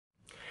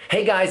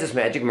Hey guys, it's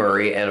Mc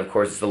Murray, and of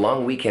course it's the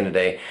long weekend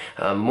today,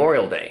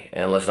 Memorial Day.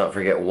 And let's not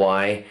forget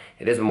why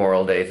it is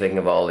Memorial Day, thinking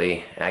of all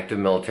the active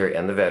military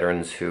and the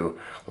veterans who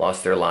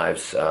lost their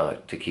lives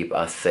to keep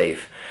us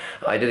safe.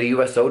 I did a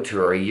USO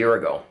tour a year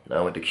ago. I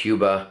went to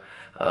Cuba,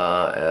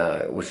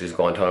 which is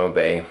Guantanamo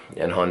Bay,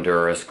 and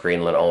Honduras,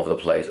 Greenland, all over the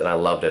place, and I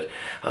loved it.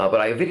 But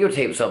I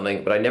videotaped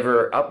something, but I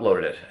never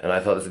uploaded it, and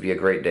I thought this would be a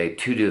great day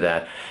to do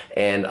that.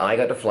 And I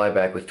got to fly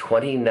back with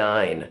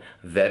 29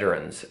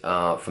 veterans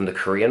from the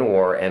Korean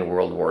War and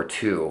World War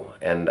II,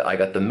 and I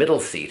got the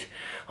middle seat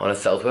on a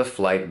Southwest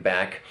flight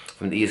back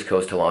from the East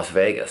Coast to Las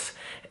Vegas.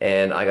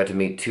 And I got to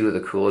meet two of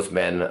the coolest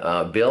men,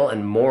 Bill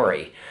and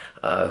Morey,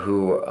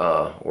 who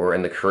were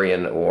in the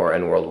Korean War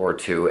and World War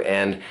II,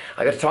 and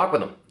I got to talk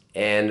with them.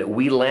 And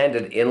we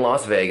landed in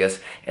Las Vegas,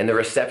 and the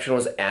reception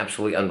was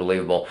absolutely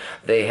unbelievable.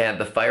 They had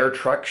the fire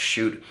truck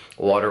shoot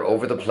water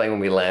over the plane when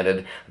we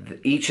landed.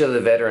 Each of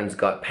the veterans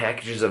got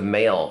packages of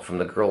mail from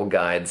the Girl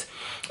Guides,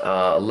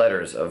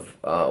 letters of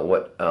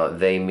what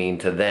they mean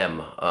to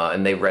them,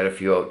 and they read a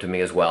few out to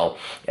me as well.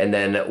 And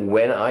then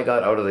when I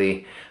got out of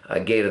the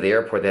gate of the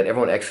airport, they had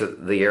everyone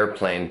exit the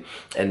airplane,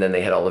 and then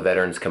they had all the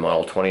veterans come out,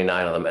 all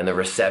 29 of them, and the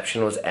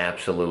reception was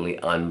absolutely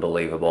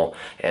unbelievable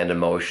and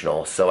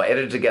emotional. So I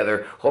edited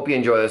together. Hope you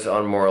enjoy this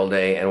on Memorial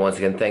Day, and once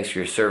again, thanks for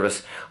your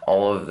service,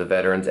 all of the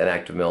veterans and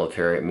active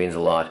military. It means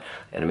a lot,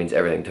 and it means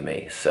everything to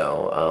me.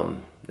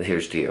 So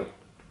here's to you.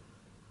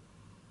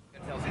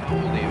 How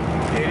old are you?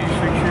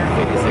 86 years.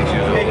 86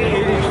 years old.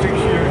 86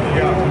 years,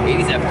 yeah.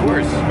 80s, of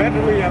course.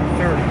 Mentally, I'm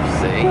 30.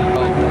 See?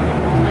 Oh.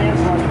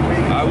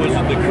 I was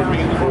in the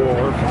Korean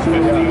War, 52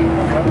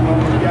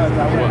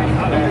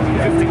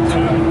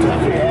 to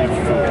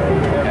 54.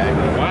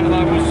 While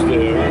I was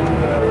there,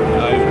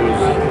 I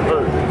was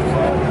hurt.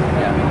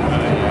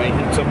 I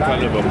hit some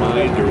kind of a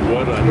mine or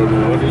what, I don't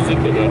know what is it,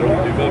 but I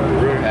don't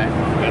remember.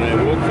 And I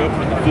woke up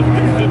in the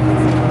 55th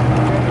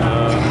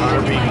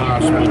Army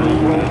Hospital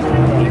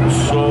in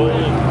Seoul,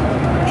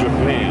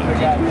 Japan.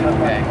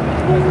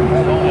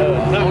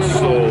 Not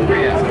Seoul.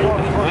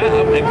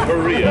 I'm in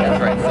Korea. That's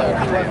right,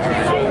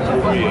 Seoul,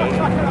 Korea.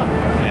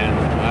 And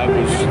I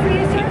was in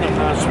the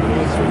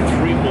hospital for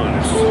 3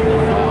 months. I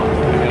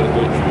had to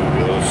go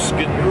through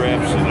skin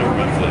grafts and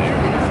everything.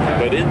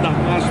 But in the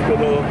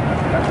hospital,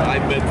 I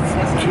met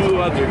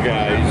 2 other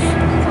guys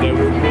that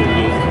were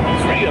wounded,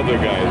 3 other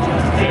guys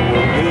that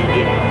were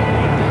wounded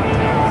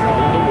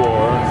in the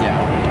war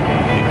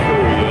in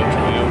Korea.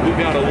 And we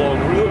got along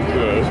real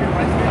good.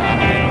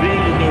 And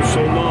being in there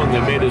so long, they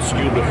made us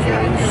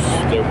uniforms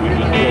that we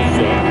would dress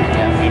up.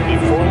 And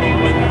before we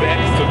went back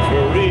to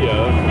Korea,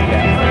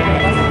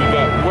 after we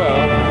got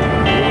well,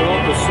 we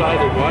all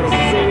decided, why don't we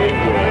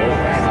go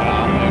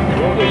AWOL,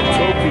 go to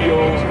Tokyo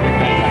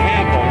and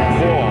have a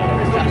ball.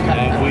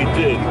 And we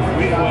did.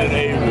 We went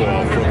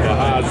AWOL from the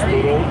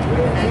hospital,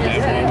 and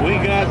when we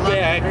got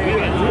back, we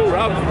were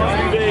out for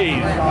 3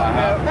 days.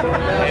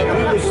 And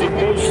we were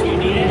supposed to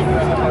leave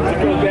to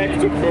go back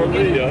to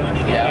Korea,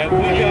 and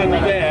we got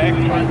back,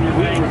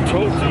 we were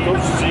told to go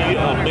see a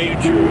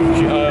major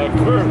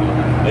colonel.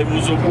 It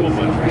was a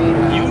woman.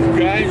 You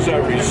guys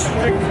are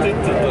restricted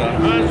to the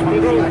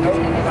hospital,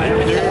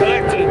 and they're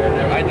not to,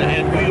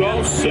 and we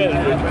all said,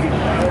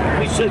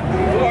 we said,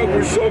 boy,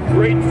 we're so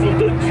grateful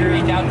that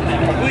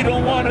we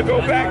don't want to go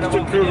back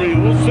to Korea.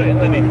 We'll say, and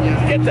then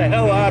get the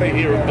hell out of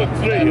here, the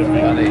 3 of you.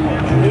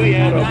 We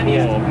had a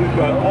ball. We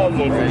got all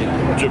over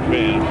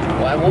Japan.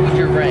 Well, what was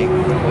your rank?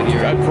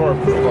 Corporal.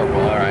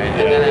 Corporal, all right.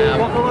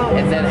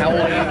 And then how old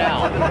are you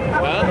now?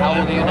 Huh? How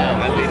old are you now?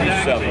 I'm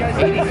 87.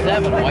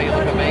 87. Why, you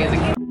look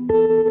amazing.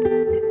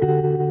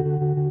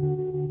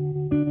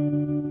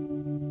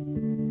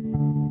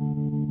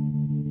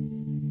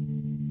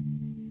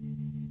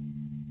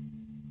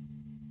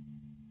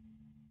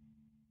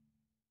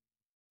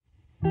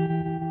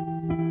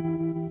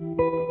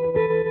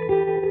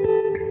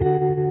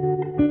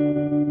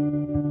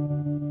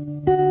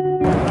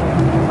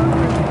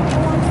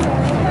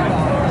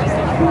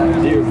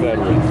 Dear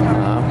veteran,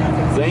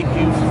 thank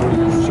you for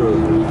your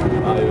service.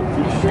 I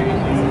appreciate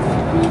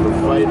you for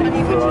fighting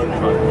for our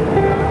country.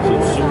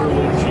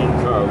 Sincerely,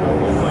 Giancarlo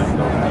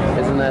Orlando.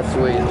 Isn't that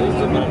sweet?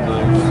 Isn't that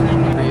nice?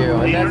 For you.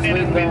 And that's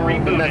sweet,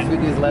 though. Isn't that sweet,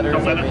 these letters? I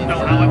mean, you know.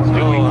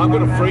 Oh, I'm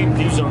going to frame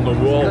these on the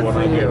wall Good when for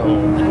I get you.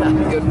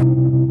 home. Good.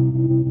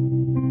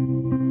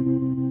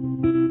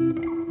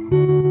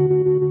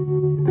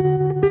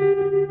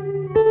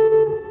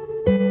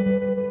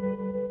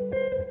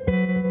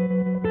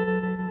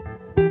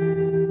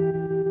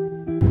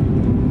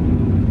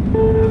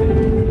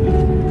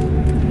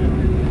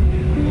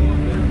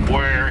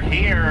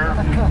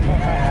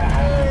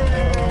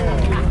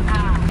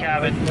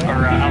 Cabin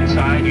or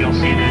outside, you'll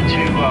see the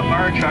 2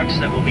 fire trucks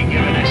that will be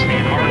giving us the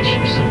march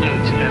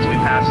salute as we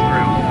pass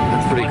through.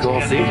 That's pretty cool.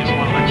 Once again, they just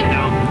want to let you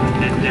know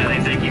that they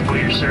thank you for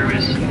your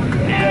service, and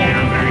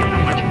how very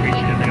much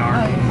appreciative they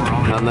are for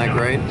all that. Isn't that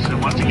great? So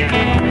once again,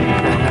 thank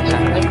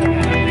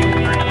you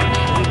very much.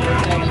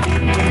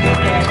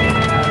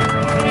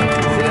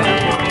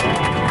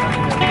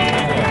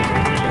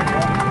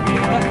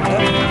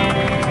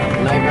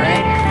 Night,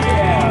 right?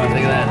 Yeah.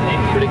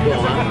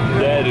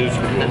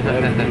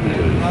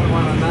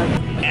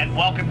 And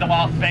welcome to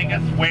Las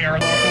Vegas, where...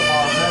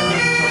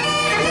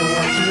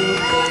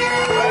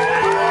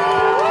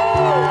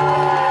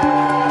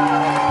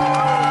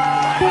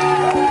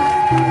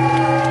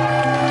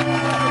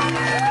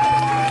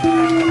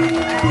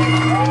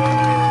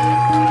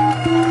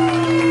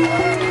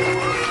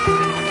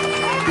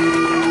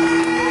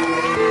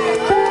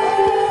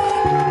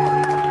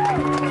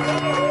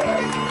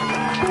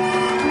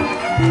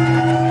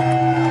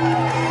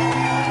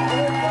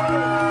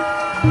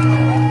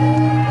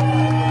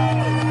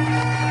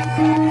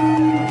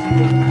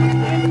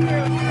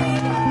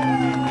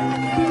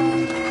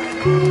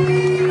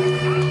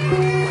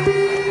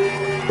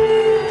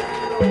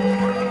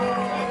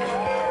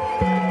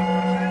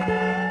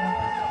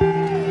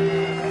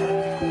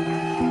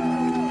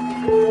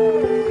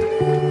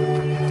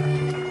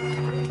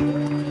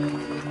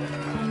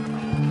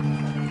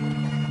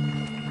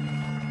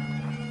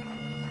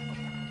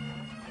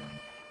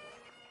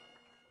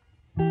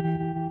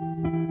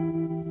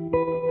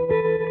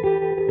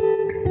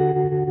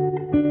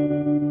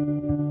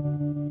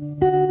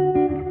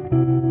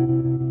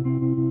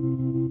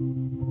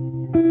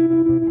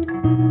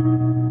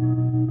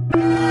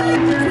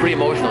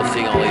 Emotional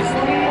seeing all these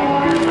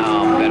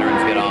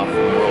veterans get off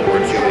from World War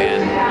II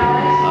and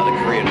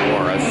the Korean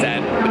War. I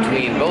sat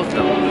between both of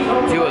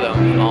them, two of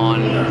them,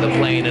 on the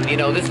plane. And you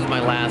know, this is my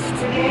last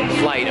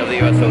flight of the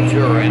USO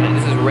tour, and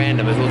this is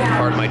random. This wasn't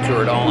part of my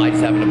tour at all. I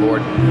just happened to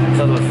board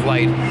Southwest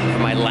flight for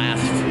my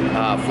last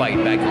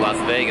flight back to Las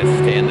Vegas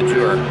to end the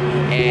tour.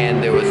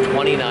 And there was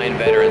 29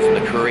 veterans from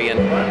the Korean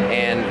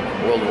and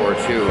World War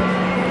II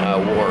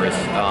wars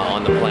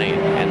on the plane,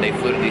 and they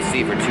flew to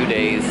DC for 2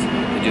 days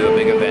to do a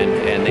big event,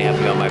 and they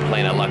happened to be on my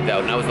plane. I lucked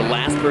out, and I was the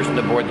last person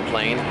to board the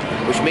plane,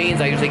 which means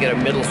I usually get a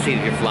middle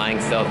seat if you're flying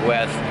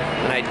Southwest,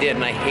 and I did,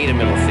 and I hate a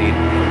middle seat.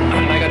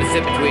 And I got to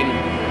sit between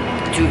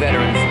two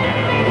veterans.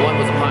 One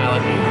was a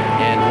pilot,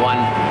 and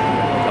one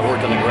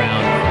worked on the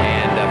ground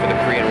and for the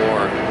Korean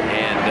War,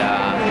 and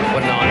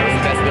what an honor. It was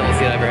the best middle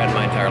seat I've ever had in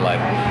my entire life,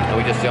 and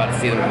we just got to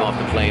see them come off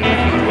the plane with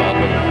a huge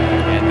welcome.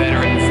 And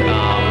veterans,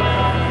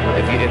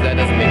 if that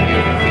doesn't make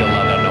you feel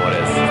loved, I don't know what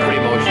is. It's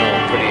pretty emotional,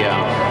 pretty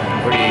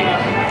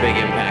big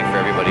impact for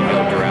everybody if you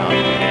looked around.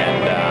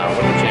 And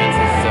what are the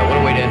chances? What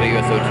a way to end a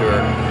USO tour.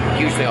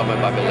 Huge thing off my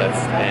bucket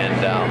list, and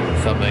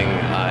something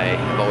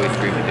I've always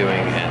dreamed of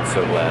doing, and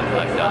so glad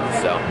I've done.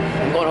 So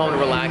I'm going home to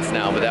relax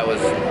now, but that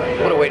was,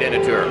 what a way to end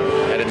a tour.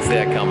 I didn't see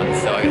that coming.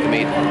 So I got to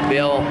meet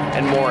Bill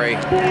and Morey,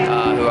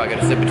 who I got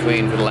to sit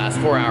between for the last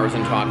 4 hours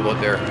and talk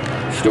about their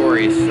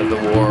stories of the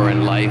war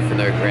and life and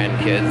their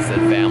grandkids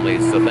and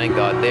families. So thank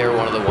God they're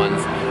one of the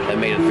ones that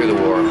made it through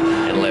the war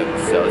and lived.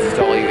 So this is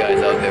to all you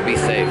guys out there, be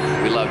safe.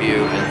 We love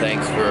you, and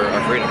thanks for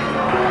our freedom.